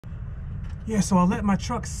Yeah, so I let my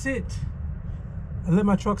truck sit. I let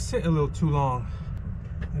my truck sit a little too long.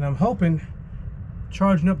 And I'm hoping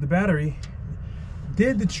charging up the battery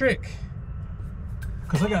did the trick,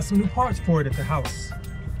 because I got some new parts for it at the house.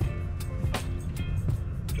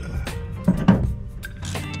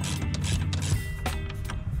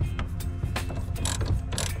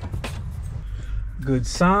 Good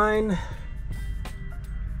sign.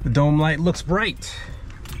 The dome light looks bright.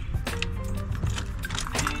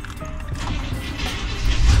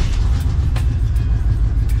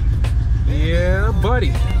 Yeah,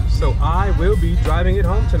 buddy. So I will be driving it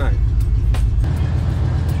home tonight.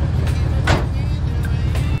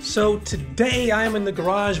 So today I am in the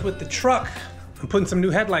garage with the truck. I'm putting some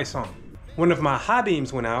new headlights on. One of my high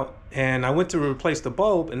beams went out and I went to replace the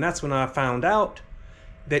bulb, and that's when I found out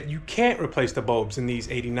that you can't replace the bulbs in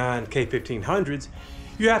these 89 K1500s.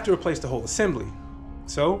 You have to replace the whole assembly.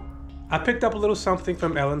 So I picked up a little something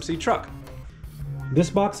from LMC Truck. This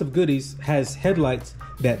box of goodies has headlights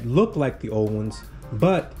that look like the old ones,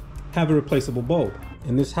 but have a replaceable bulb.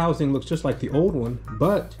 And this housing looks just like the old one,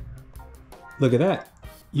 but look at that.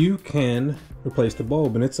 You can replace the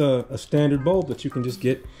bulb, and it's a standard bulb that you can just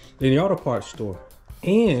get in the auto parts store.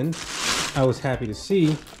 And I was happy to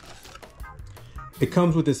see it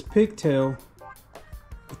comes with this pigtail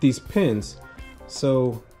with these pins.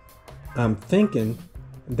 So I'm thinking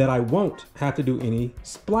that I won't have to do any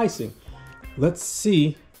splicing. Let's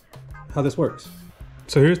see how this works.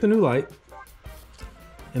 So here's the new light.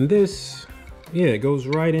 And this, yeah, it goes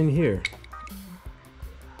right in here.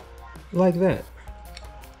 Like that.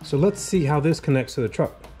 So let's see how this connects to the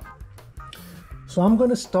truck. So I'm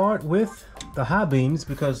gonna start with the high beams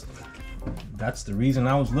because that's the reason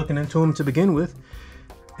I was looking into them to begin with.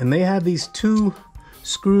 And they have these two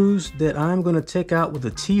screws that I'm gonna take out with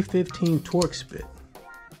a T15 Torx bit.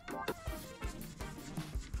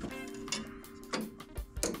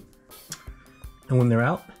 And when they're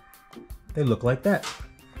out, they look like that.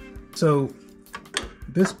 So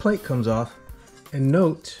this plate comes off, and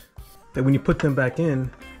note that when you put them back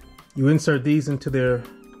in, you insert these into their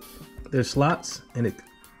slots, and it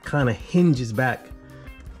kind of hinges back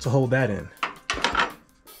to hold that in.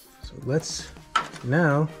 So let's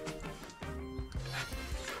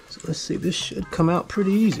see, this should come out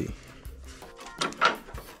pretty easy.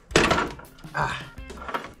 All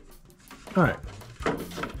right.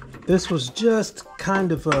 This was just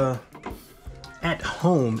kind of at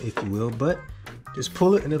home, if you will, but just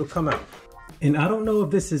pull it and it'll come out. And I don't know if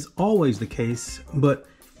this is always the case, but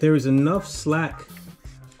there is enough slack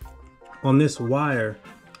on this wire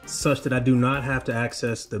such that I do not have to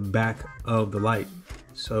access the back of the light.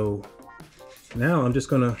 So now I'm just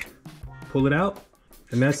gonna pull it out,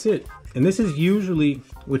 and that's it. And this is usually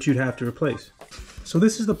what you'd have to replace. So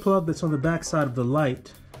this is the plug that's on the back side of the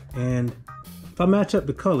light, and if I match up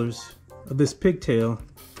the colors of this pigtail,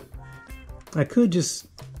 I could just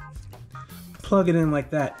plug it in like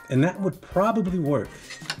that, and that would probably work.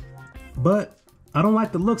 But I don't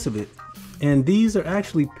like the looks of it. And these are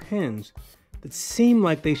actually pins that seem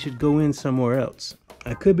like they should go in somewhere else.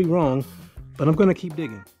 I could be wrong, but I'm gonna keep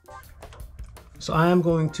digging. So I am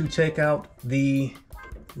going to take out the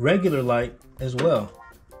regular light as well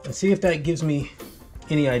and see if that gives me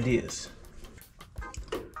any ideas.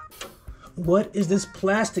 What is this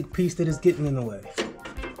plastic piece that is getting in the way?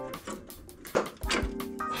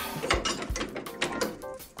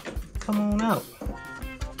 Come on out.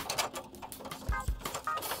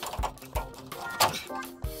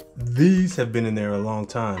 These have been in there a long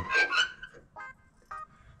time.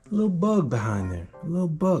 A little bug behind there, a little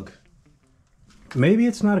bug. Maybe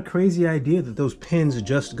it's not a crazy idea that those pins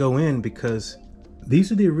just go in, because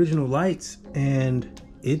these are the original lights and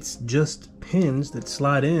it's just pins that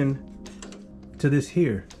slide in to this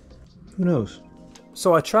here. Who knows?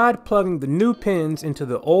 So I tried plugging the new pins into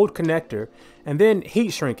the old connector and then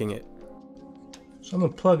heat shrinking it. So I'm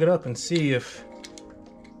gonna plug it up and see if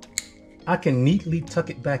I can neatly tuck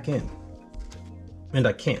it back in. And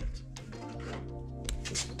I can't.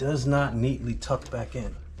 It does not neatly tuck back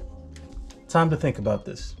in. Time to think about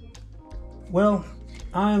this. Well,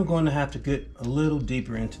 I'm going to have to get a little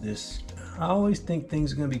deeper into this. I always think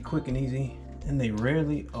things are going to be quick and easy, and they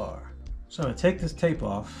rarely are. So I'm going to take this tape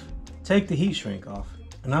off, take the heat shrink off,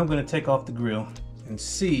 and I'm going to take off the grill and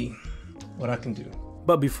see what I can do.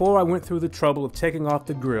 But before I went through the trouble of taking off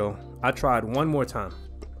the grill, I tried one more time.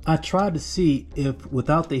 I tried to see if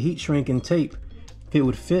without the heat shrink and tape, if it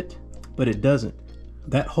would fit, but it doesn't.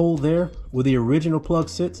 That hole there where the original plug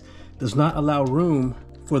sits does not allow room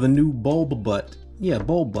for the new bulb butt. Yeah,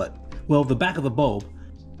 bulb butt. Well, the back of the bulb.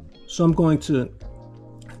 So I'm going to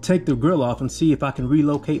take the grill off and see if I can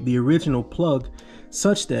relocate the original plug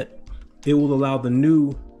such that it will allow the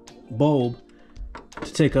new bulb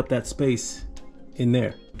to take up that space in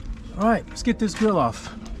there. All right, let's get this grill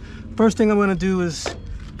off. First thing I'm gonna do is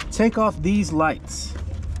take off these lights.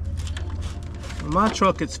 In my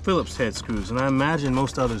truck, it's Phillips head screws, and I imagine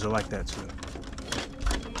most others are like that too.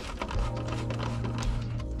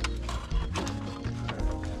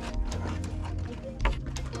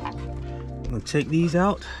 I'm gonna take these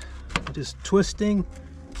out, just twisting,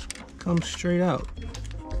 comes straight out.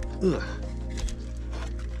 Ugh.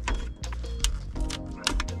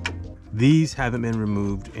 These haven't been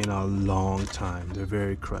removed in a long time. They're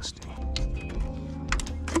very crusty.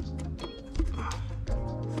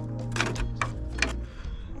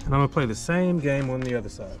 And I'm gonna play the same game on the other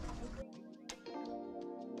side.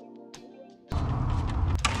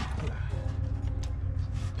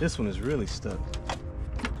 This one is really stuck.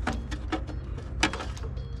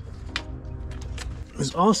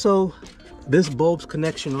 There's also this bulb's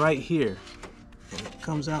connection right here. And it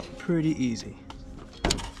comes out pretty easy.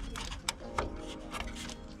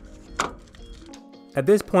 At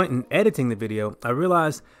this point in editing the video, I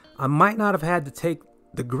realized I might not have had to take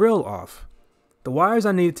the grill off. The wires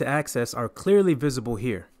I needed to access are clearly visible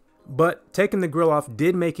here, but taking the grill off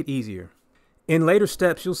did make it easier. In later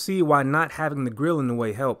steps, you'll see why not having the grill in the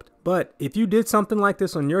way helped. But if you did something like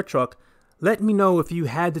this on your truck, let me know if you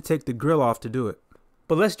had to take the grill off to do it.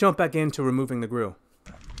 But let's jump back into removing the grill.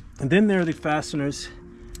 And then there are the fasteners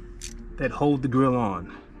that hold the grill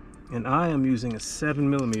on. And I am using a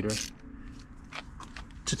 7mm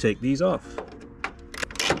to take these off.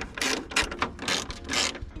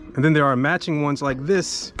 And then there are matching ones like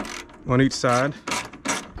this on each side.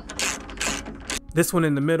 This one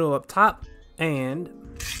in the middle up top, and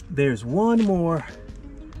there's one more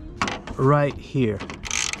right here.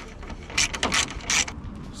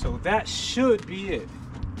 So that should be it.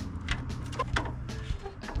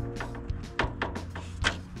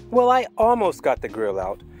 Well, I almost got the grill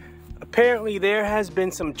out. Apparently there has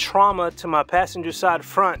been some trauma to my passenger side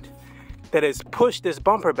front that has pushed this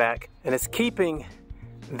bumper back, and it's keeping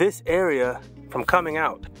this area from coming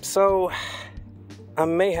out. So I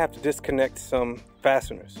may have to disconnect some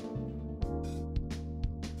fasteners.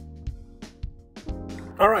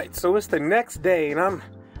 All right, so it's the next day and I'm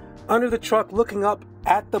under the truck looking up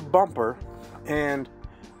at the bumper, and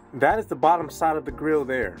that is the bottom side of the grill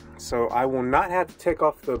there. So I will not have to take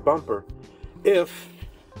off the bumper if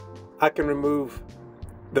I can remove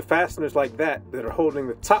the fasteners like that that are holding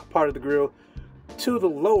the top part of the grill to the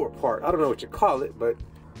lower part. I don't know what you call it, but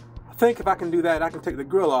I think if I can do that, I can take the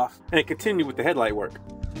grill off and continue with the headlight work.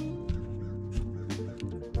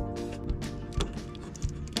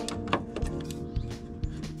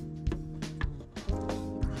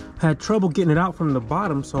 I had trouble getting it out from the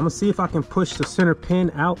bottom, so I'm gonna see if I can push the center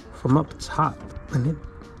pin out from up top. And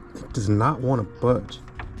it does not want to budge.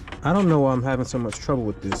 I don't know why I'm having so much trouble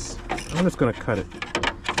with this. I'm just gonna cut it.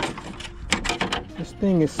 This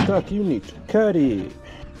thing is stuck, you need to cut it.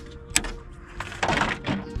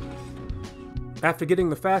 After getting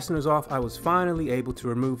the fasteners off, I was finally able to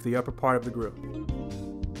remove the upper part of the grill.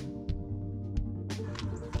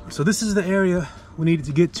 So this is the area we needed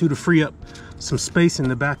to get to free up some space in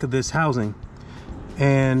the back of this housing.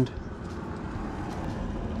 And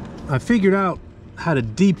I figured out how to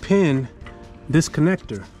de-pin this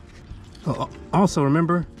connector. Also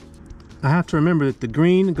remember, I have to remember that the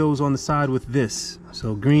green goes on the side with this.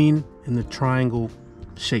 So green in the triangle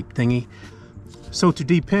shaped thingy. So to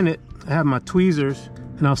de-pin it, I have my tweezers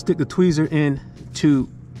and I'll stick the tweezer in to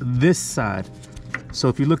this side. So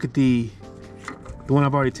if you look at the one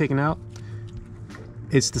I've already taken out,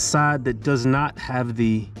 it's the side that does not have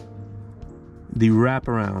the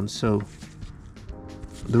wraparound. So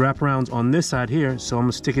the wraparound's on this side here, so I'm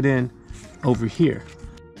gonna stick it in over here.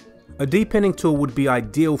 A de-pinning tool would be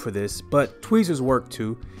ideal for this, but tweezers work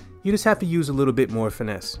too. You just have to use a little bit more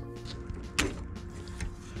finesse.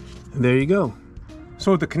 And there you go.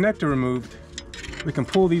 So with the connector removed, we can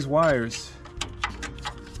pull these wires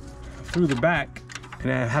through the back and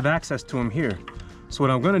have access to them here. So what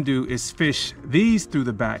I'm gonna do is fish these through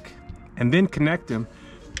the back and then connect them,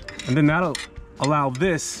 and then that'll allow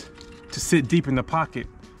this to sit deep in the pocket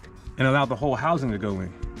and allow the whole housing to go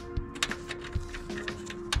in.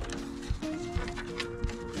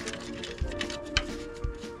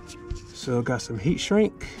 So got some heat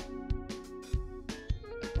shrink.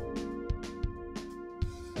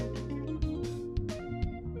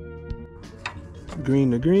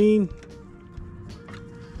 Green to green.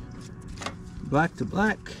 Black to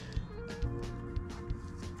black.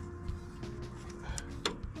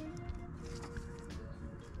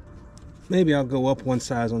 Maybe I'll go up one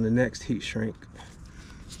size on the next heat shrink,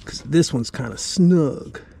 because this one's kind of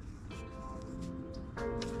snug.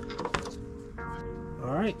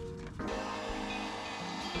 All right.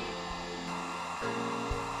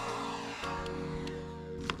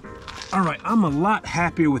 All right, I'm a lot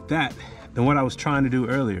happier with that than what I was trying to do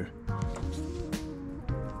earlier.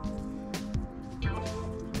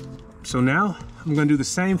 So now I'm gonna do the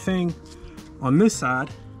same thing on this side,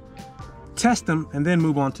 test them, and then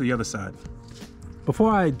move on to the other side.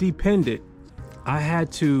 Before I depinned it, I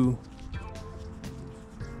had to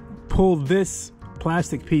pull this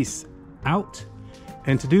plastic piece out.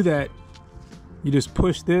 And to do that, you just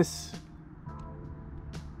push this.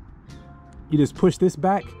 You just push this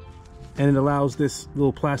back, and it allows this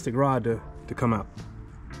little plastic rod to come out.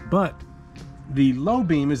 But the low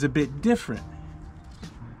beam is a bit different.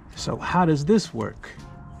 So how does this work?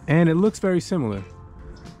 And it looks very similar.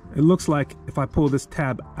 It looks like if I pull this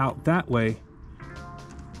tab out that way,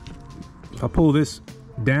 if I pull this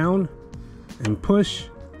down and push,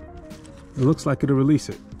 it looks like it'll release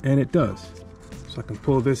it, and it does. So I can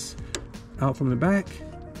pull this out from the back.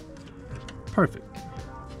 Perfect.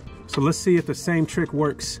 So let's see if the same trick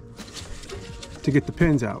works to get the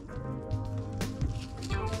pins out.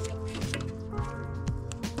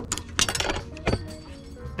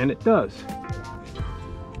 And it does.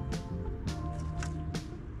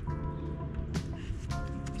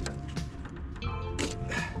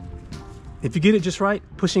 If you get it just right,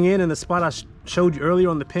 pushing in the spot I showed you earlier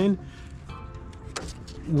on the pin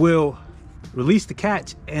will release the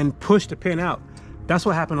catch and push the pin out. That's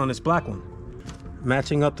what happened on this black one.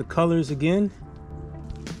 Matching up the colors again.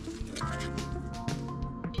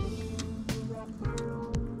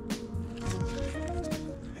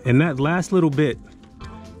 And that last little bit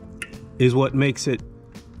is what makes it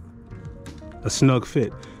a snug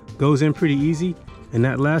fit. Goes in pretty easy, and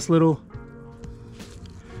that last little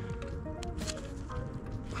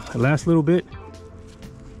bit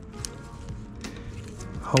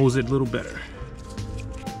holds it a little better.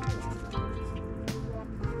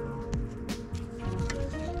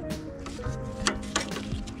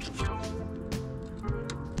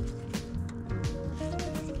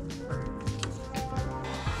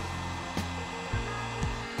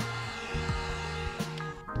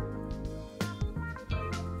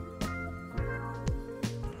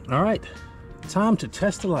 All right, time to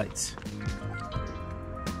test the lights.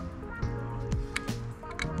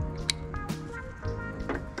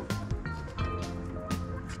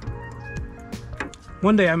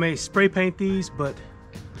 One day I may spray paint these, but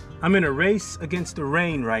I'm in a race against the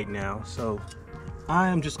rain right now, so I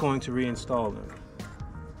am just going to reinstall them.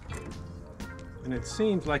 And it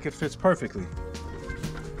seems like it fits perfectly.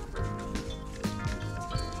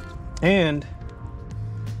 And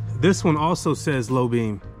this one also says low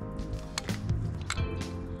beam.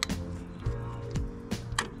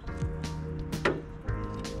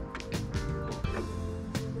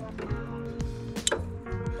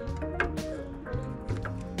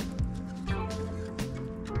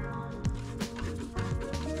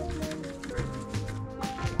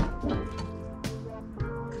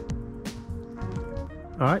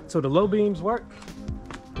 All right, so the low beams work.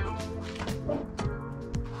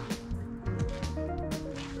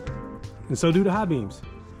 And so do the high beams.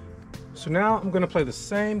 So now I'm gonna play the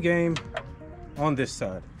same game on this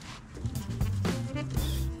side.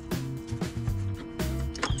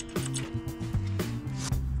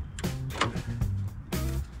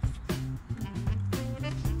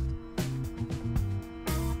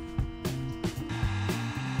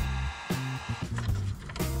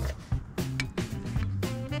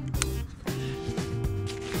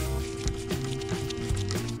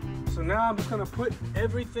 So now I'm just gonna put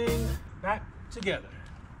everything back together.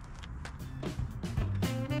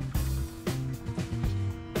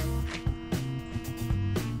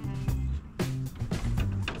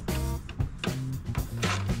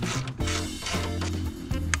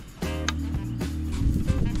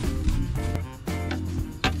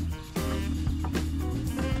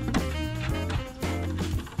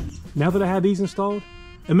 Now that I have these installed,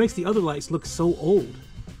 it makes the other lights look so old.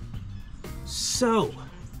 So,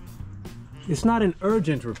 it's not an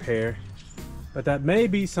urgent repair, but that may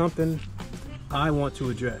be something I want to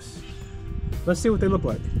address. Let's see what they look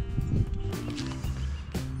like.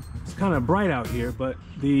 It's kind of bright out here, but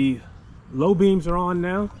the low beams are on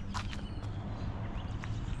now.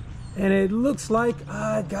 And it looks like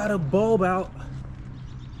I got a bulb out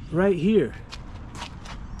right here.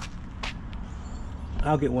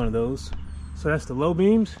 I'll get one of those. So that's the low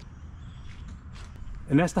beams,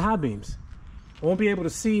 and that's the high beams. I won't be able to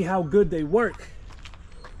see how good they work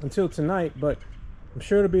until tonight, but I'm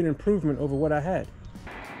sure it'll be an improvement over what I had.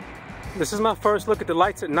 This is my first look at the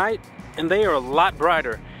lights at night, and they are a lot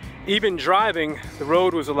brighter. Even driving, the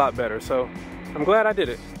road was a lot better, so I'm glad I did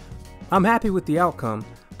it. I'm happy with the outcome,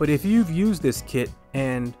 but if you've used this kit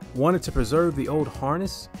and wanted to preserve the old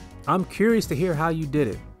harness, I'm curious to hear how you did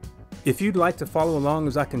it. If you'd like to follow along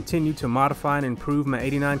as I continue to modify and improve my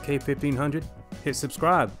 '89 K1500, hit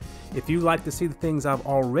subscribe. If you'd like to see the things I've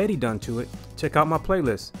already done to it, check out my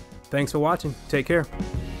playlist. Thanks for watching. Take care.